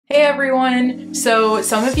Hey everyone! So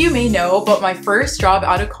some of you may know, but my first job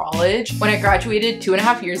out of college when I graduated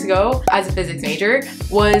 2.5 years ago as a physics major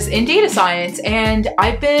was in data science, and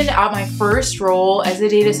I've been at my first role as a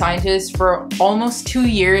data scientist for almost 2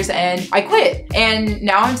 years and I quit. And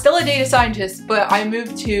now I'm still a data scientist, but I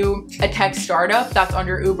moved to a tech startup that's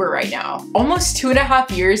under Uber right now. Almost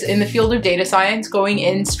 2.5 years in the field of data science, going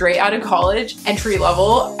in straight out of college, entry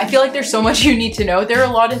level. I feel like there's so much you need to know. There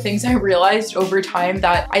are a lot of things I realized over time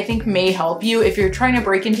that I think may help you if you're trying to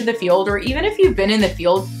break into the field, or even if you've been in the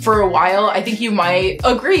field for a while. I think you might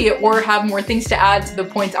agree or have more things to add to the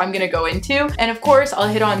points I'm gonna go into. And of course, I'll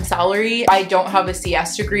hit on salary. I don't have a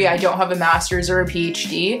CS degree, I don't have a master's or a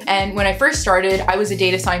PhD. And when I first started, I was a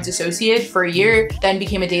data science associate for a year, then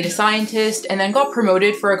became a data scientist, and then got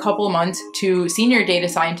promoted for a couple of months to senior data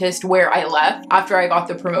scientist, where I left after I got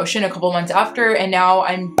the promotion a couple months after, and now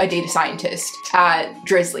I'm a data scientist at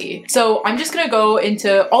Drizzly. So I'm just gonna go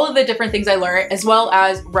into all of the different things I learned, as well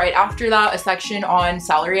as right after that, a section on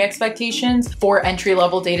salary expectations for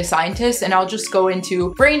entry-level data scientists, and I'll just go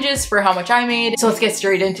into ranges for how much I made. So let's get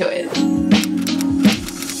straight into it.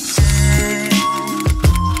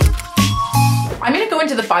 I'm gonna go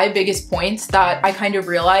into the 5 biggest points that I kind of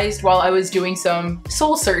realized while I was doing some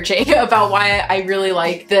soul searching about why I really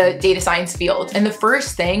like the data science field. And the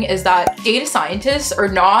first thing is that data scientists are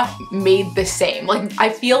not made the same. Like, I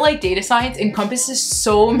feel like data science encompasses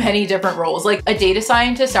so many different roles. Like, a data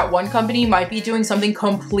scientist at one company might be doing something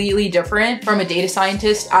completely different from a data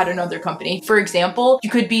scientist at another company. For example, you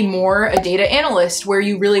could be more a data analyst where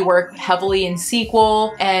you really work heavily in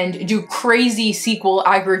SQL and do crazy SQL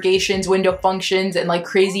aggregations, window functions, and like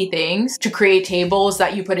crazy things to create tables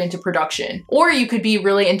that you put into production. Or you could be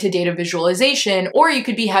really into data visualization, or you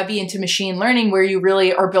could be heavy into machine learning where you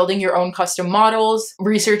really are building your own custom models,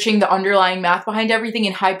 researching the underlying math behind everything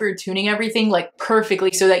and hyper tuning everything like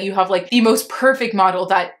perfectly so that you have like the most perfect model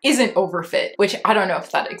that isn't overfit, which I don't know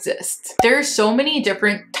if that exists. There are so many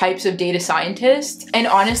different types of data scientists, and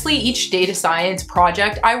honestly, each data science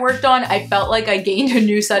project I worked on, I felt like I gained a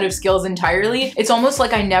new set of skills entirely. It's almost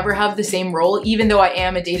like I never have the same role, even though I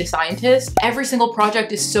am a data scientist. Every single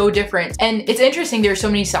project is so different. And it's interesting, there's so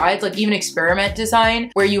many sides, like even experiment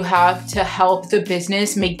design, where you have to help the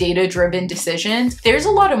business make data-driven decisions. There's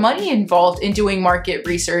a lot of money involved in doing market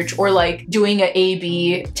research, or like doing an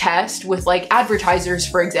A/B test with like advertisers,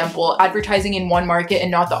 for example, advertising in one market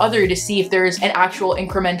and not the other to see if there's an actual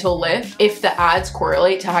incremental lift, if the ads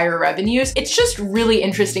correlate to higher revenues. It's just really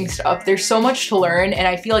interesting stuff. There's so much to learn, and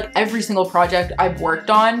I feel like every single project I've worked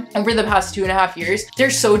on over the past 2.5 years, they're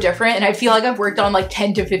so different, and I feel like I've worked on like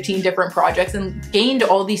 10 to 15 different projects and gained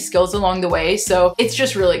all these skills along the way. So it's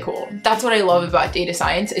just really cool. That's what I love about data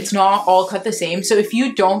science. It's not all cut the same. So if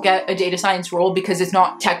you don't get a data science role because it's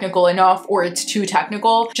not technical enough or it's too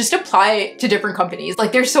technical, just apply to different companies.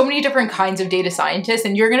 Like, there's so many different kinds of data scientists,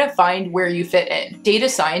 and you're gonna find where you fit in. Data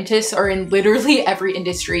scientists are in literally every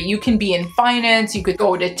industry. You can be in finance, you could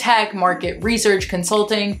go to tech, market research,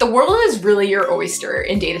 consulting. The world is really your oyster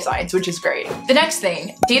in data science, which is great. The next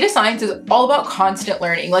thing, data science is all about constant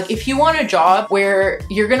learning. Like, if you want a job where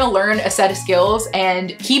you're gonna learn a set of skills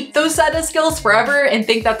and keep those set of skills forever and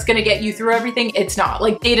think that's gonna get you through everything, it's not.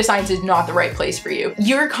 Like, data science is not the right place for you.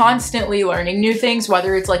 You're constantly learning new things,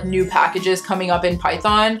 whether it's like new packages coming up in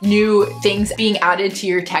Python, new things being added to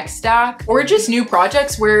your tech stack, or just new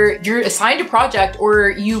projects where you're assigned a project, or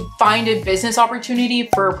you find a business opportunity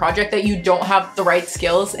for a project that you don't have the right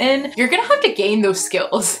skills in. You're gonna have to gain those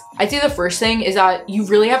skills. I'd say the first thing is that you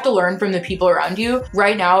really have to learn from the people around you.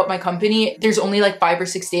 Right now at my company, there's only like 5 or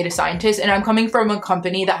 6 data scientists, and I'm coming from a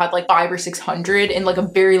company that had like 500 or 600 in like a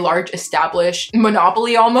very large established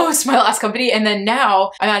monopoly almost, my last company. And then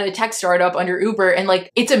now I'm at a tech startup under Uber, and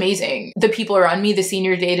like, it's amazing. The people around me, the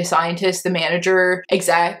senior data scientist, the manager,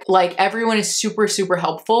 exec, like everyone is super, super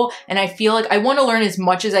helpful. And I feel like I want to learn as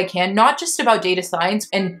much as I can, not just about data science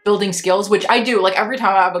and building skills, which I do. Like, every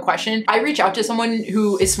time I have a question, I reach out to someone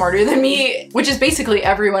who is smarter than me, which is basically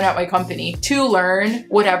everyone at my company, to learn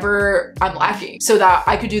whatever I'm lacking so that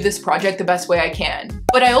I could do this project the best way I can.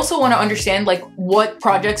 But I also want to understand like what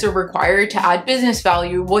projects are required to add business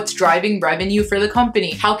value, what's driving revenue for the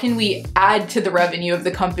company, how can we add to the revenue of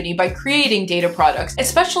the company by creating data products,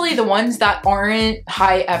 especially the ones that aren't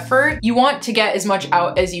high effort. You want to get as much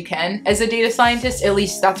out as you can as a data scientist. At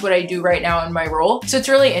least that's what I do right now in my role. So it's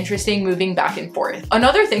really interesting moving back and forth.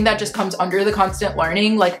 Another thing that just comes under the constant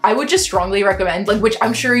learning, like I would just strongly recommend, like, which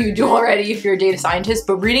I'm sure you do already if you're a data scientist,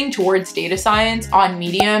 but reading towards data science on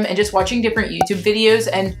Medium and just watching different YouTube videos,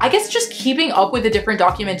 and I guess just keeping up with the different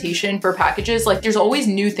documentation for packages. Like, there's always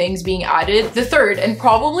new things being added. The third, and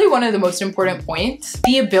probably one of the most important points,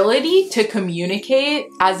 the ability to communicate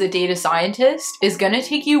as a data scientist is gonna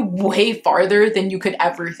take you way farther than you could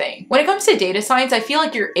ever think. When it comes to data science, I feel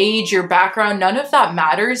like your age, your background, none of that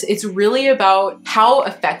matters. It's really about how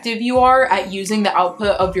effective you are at using the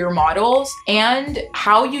output of your models and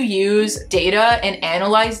how you use data and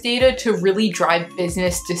analyze data to really drive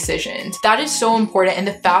business decisions. That is so important, and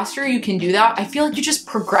the faster you can do that, I feel like you just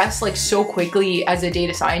progress like so quickly as a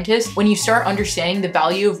data scientist when you start understanding the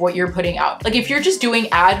value of what you're putting out. Like, if you're just doing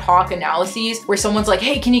ad hoc analyses where someone's like,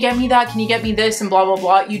 hey, can you get me that? Can you get me this? And blah, blah,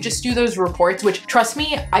 blah. You just do those reports, which, trust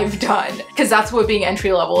me, I've done, because that's what being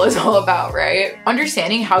entry level is all about, right?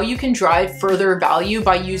 Understanding how you can drive further value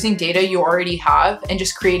by using data you already have and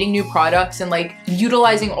just creating new products and like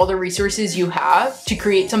utilizing all the resources you have to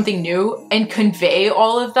create something new and convey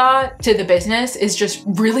all of that to the business is just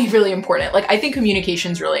really, really important. Like, I think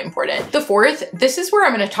communication is really important. The fourth, this is where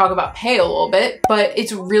I'm going to talk about pay a little bit, but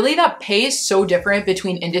it's really that pay is so different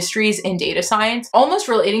between industries in data science, almost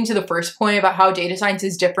relating to the first point about how data science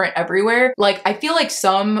is different everywhere. Like, I feel like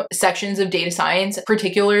some sections of data science,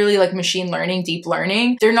 particularly like machine learning, deep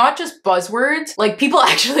learning, they're not just buzzwords. Like, people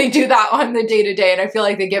actually do that on the day-to-day, and I feel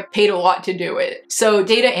like they get paid a lot to do it. So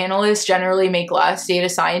data analysts generally make less, data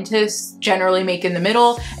scientists generally make in the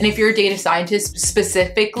middle, and if you're a data scientist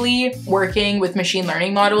specifically working with machine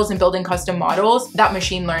learning models and building custom models, that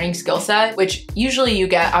machine learning skill set, which usually you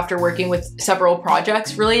get after working with several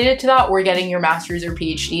projects related to that or getting your master's or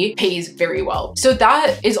PhD, pays very well. So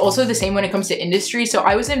that is also the same when it comes to industry. So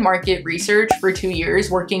I was in market research for 2 years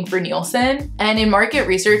working for Nielsen, and in market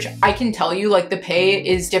research, I can tell you like the pay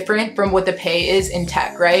is different from what the pay is in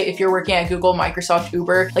tech, right? If you're working at Google, Microsoft,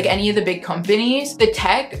 Uber, like any of the big companies, the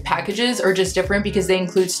tech packages are just different because they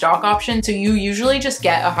include stock options. So you usually just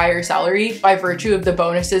get a higher salary by virtue of the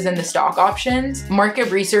bonuses and the stock options.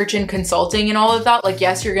 Market research and consulting and all of that, like,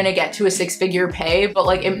 yes, you're gonna get to a six-figure pay, but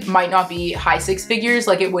like it might not be high six figures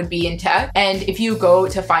like it would be in tech. And if you go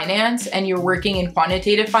to finance and you're working in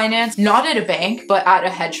quantitative finance, not at a bank, but at a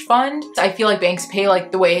hedge fund, I feel like banks pay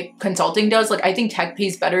like the way consulting does. Like, I think tech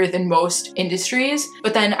pays better than most industries,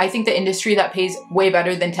 but then I think the industry that pays way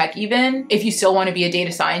better than tech, even if you still want to be a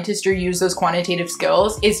data scientist or use those quantitative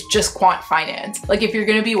skills, is just quant finance. Like, if you're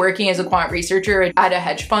going to be working as a quant researcher at a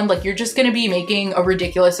hedge fund, like, you're just going to be making a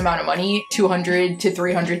ridiculous amount of money, $200,000 to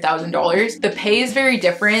 $300,000. The pay is very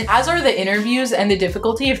different, as are the interviews and the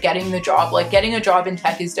difficulty of getting the job. Like, getting a job in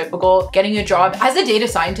tech is difficult. Getting a job as a data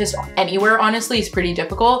scientist anywhere, honestly, is pretty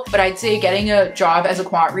difficult. But I'd say getting a job as a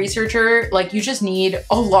quant researcher, like, you just need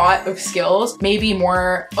a lot of skills, maybe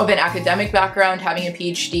more of an academic background, having a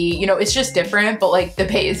PhD, you know, it's just different, but like the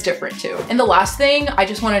pay is different too. And the last thing I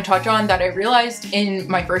just want to touch on that I realized in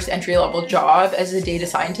my first entry-level job as a data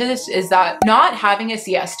scientist is that not having a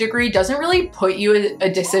CS degree doesn't really put you at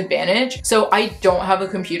a disadvantage. So I don't have a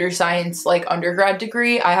computer science like undergrad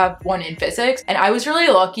degree. I have one in physics, and I was really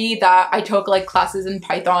lucky that I took like classes in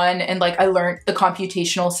Python and like I learned the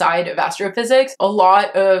computational side of astrophysics, a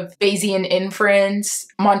lot of Bayesian inference,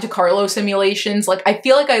 Monte Carlo simulations. Like, I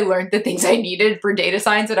feel like I learned the things I needed for data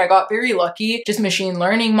science, and I got very lucky. Just machine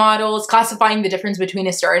learning models, classifying the difference between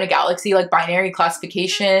a star and a galaxy, like binary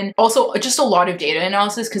classification. Also, just a lot of data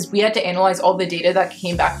analysis because we had to analyze all the data that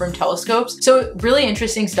came back from telescopes. So really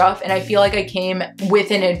interesting stuff, and I feel like I came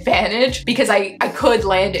with an advantage because I could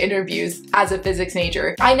land interviews as a physics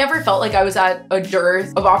major. I never felt like I was at a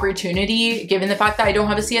dearth of opportunity given the fact that I don't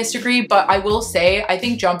have a CS degree, but I will say, I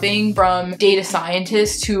think jumping from data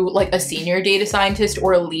scientist to like a senior data scientist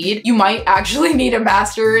or a lead, you might actually need a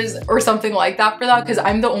master's or something like that for that, because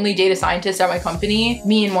I'm the only data scientist at my company,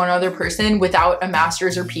 me and one other person, without a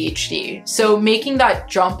master's or PhD. So making that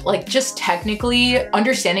jump, like just technically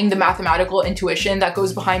understanding the mathematical intuition that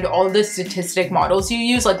goes behind all of the statistic models you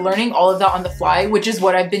use, like learning all of that on the fly, which is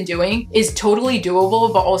what I've been doing, is totally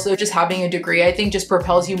doable, but also just having a degree, I think, just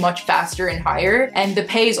propels you much faster and higher. And the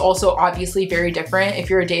pay is also obviously very different if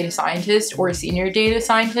you're a data scientist or a senior data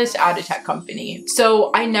scientist at a tech company.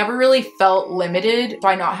 So I never really felt limited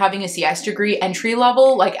by not having a CS degree entry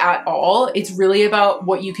level, like at all. It's really about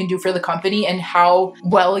what you can do for the company and how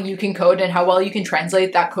well you can code and how well you can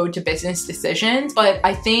translate that code to business decisions. But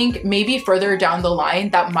I think maybe further down the line,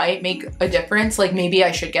 that might make a difference. Like maybe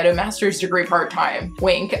I should get a master's degree part-time.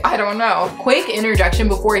 Wink, I don't know. Quick interjection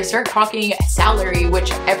before I start talking salary,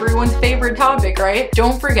 which everyone's favorite topic, right?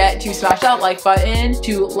 Don't forget to smash that like button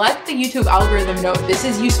to let the YouTube algorithm know this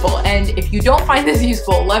is useful. And if you you don't find this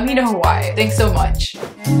useful, let me know why. Thanks so much.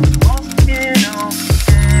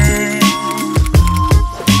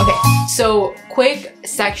 Okay, so quick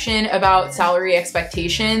section about salary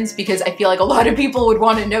expectations, because I feel like a lot of people would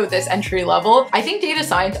want to know this entry level. I think data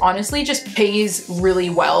science honestly just pays really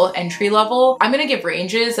well entry level. I'm gonna give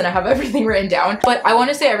ranges and I have everything written down, but I want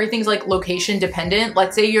to say everything's like location dependent.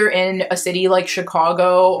 Let's say you're in a city like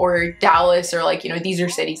Chicago or Dallas, or like, you know, these are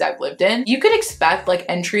cities I've lived in. You could expect like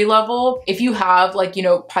entry level, if you have like, you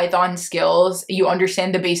know, Python skills, you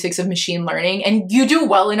understand the basics of machine learning, and you do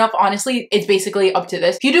well enough, honestly, it's basically up to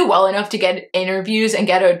this. If you do well enough to get interviews and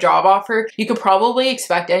get a job offer, you could probably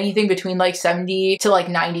expect anything between like 70 to like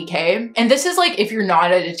 90K. And this is like if you're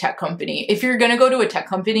not at a tech company. If you're gonna go to a tech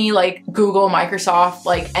company like Google, Microsoft,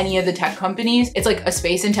 like any of the tech companies, it's like a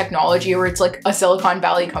space and technology, or it's like a Silicon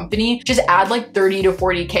Valley company, just add like 30 to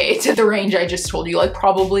 40K to the range I just told you, like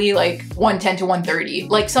probably like 110 to 130,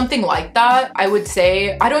 like something like that. I would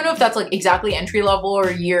say, I don't know if that's like exactly entry level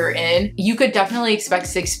or year in. You could definitely expect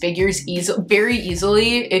 6 figures very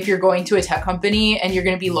easily if you're going to a tech company and you're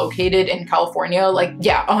going to be located in California. Like,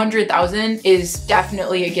 yeah, 100,000 is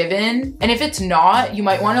definitely a given. And if it's not, you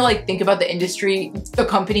might want to like think about the industry the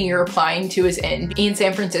company you're applying to is in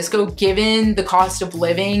San Francisco. Given the cost of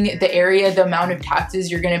living, the area, the amount of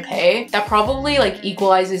taxes you're going to pay, that probably like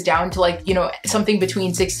equalizes down to like, you know, something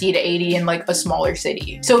between 60 to 80 in like a smaller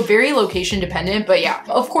city. So very location dependent. But yeah,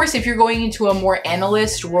 of course, if you're going into a more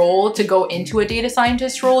analyst role to go into a data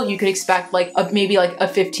scientist role, you could expect like maybe like a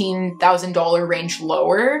 $15,000 range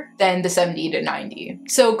lower than the 70 to 90.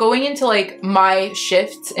 So going into like my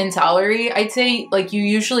shifts in salary, I'd say like you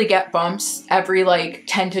usually get bumps every like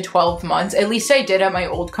 10 to 12 months. At least I did at my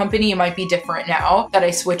old company. It might be different now that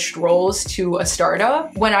I switched roles to a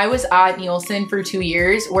startup. When I was at Nielsen for 2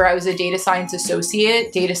 years, where I was a data science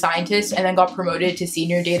associate, data scientist, and then got promoted to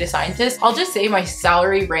senior data scientist, I'll just say my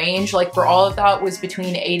salary range, like for all of that, was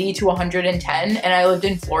between 80 to 110. And I lived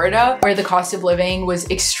in Florida, where the cost of living was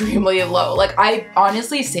extremely low. Like I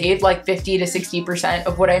honestly saved like 50 to 60%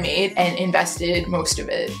 of what I made and invested most of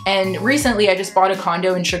it. And recently I just bought a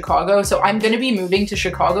condo in Chicago. So I'm going to be moving to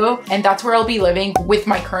Chicago, and that's where I'll be living with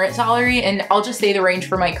my current salary. And I'll just say the range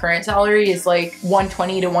for my current salary is like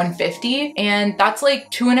 120 to 150. And that's like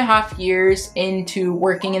 2.5 years into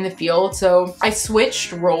working in the field. So I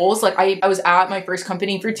switched roles. Like I was at my first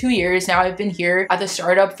company for 2 years. Now I've been here at the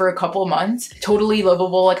startup for a couple months. Totally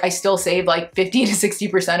livable. Like I still save like 50 to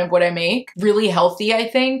 60% of what I make. Really healthy, I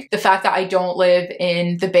think. The fact that I don't live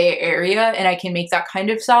in the Bay Area and I can make that kind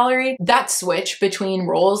of salary, that switch between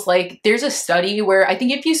roles, like there's a study where I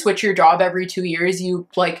think if you switch your job every 2 years, you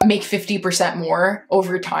like make 50% more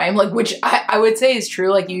over time, like which I would say is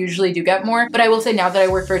true. Like you usually do get more, but I will say now that I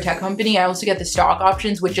work for a tech company, I also get the stock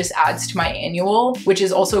options, which just adds to my annual, which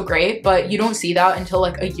is also great, but you don't see that until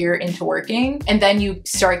like a year into working. And then you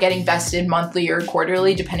start getting vested monthly or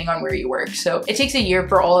quarterly, depending on where you work. So it takes a year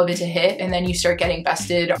for all of it to hit, and then you start getting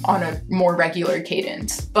vested on a more regular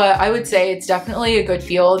cadence. But I would say it's definitely a good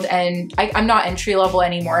field, and I'm not entry level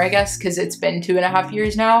anymore, I guess, because it's been 2.5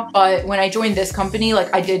 years now. But when I joined this company,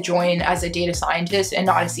 like I did join as a data scientist and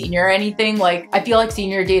not a senior or anything. Like I feel like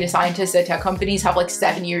senior data scientists at tech companies have like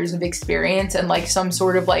 7 years of experience and like some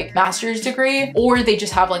sort of like master's degree, or they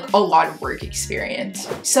just have like a lot of work experience.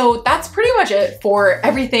 So that's pretty much it for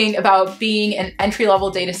everything about being an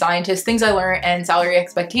entry-level data scientist, things I learned, and salary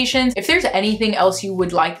expectations. If there's anything else you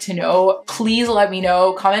would like to know, please let me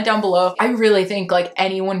know. Comment down below. I really think like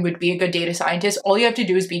anyone would be a good data scientist. All you have to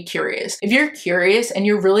do is be curious. If you're curious and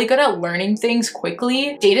you're really good at learning things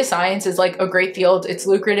quickly, data science is like a great field. It's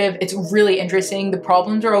lucrative. It's really interesting. The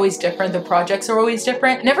problems are always different. The projects are always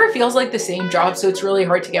different. It never feels like the same job, so it's really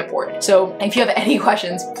hard to get bored. So if you have any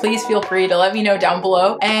questions, please feel free to let me know down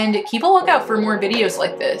below, and keep a lookout for more videos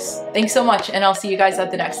like this. Thanks so much, and I'll see you guys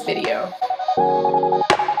at the next video.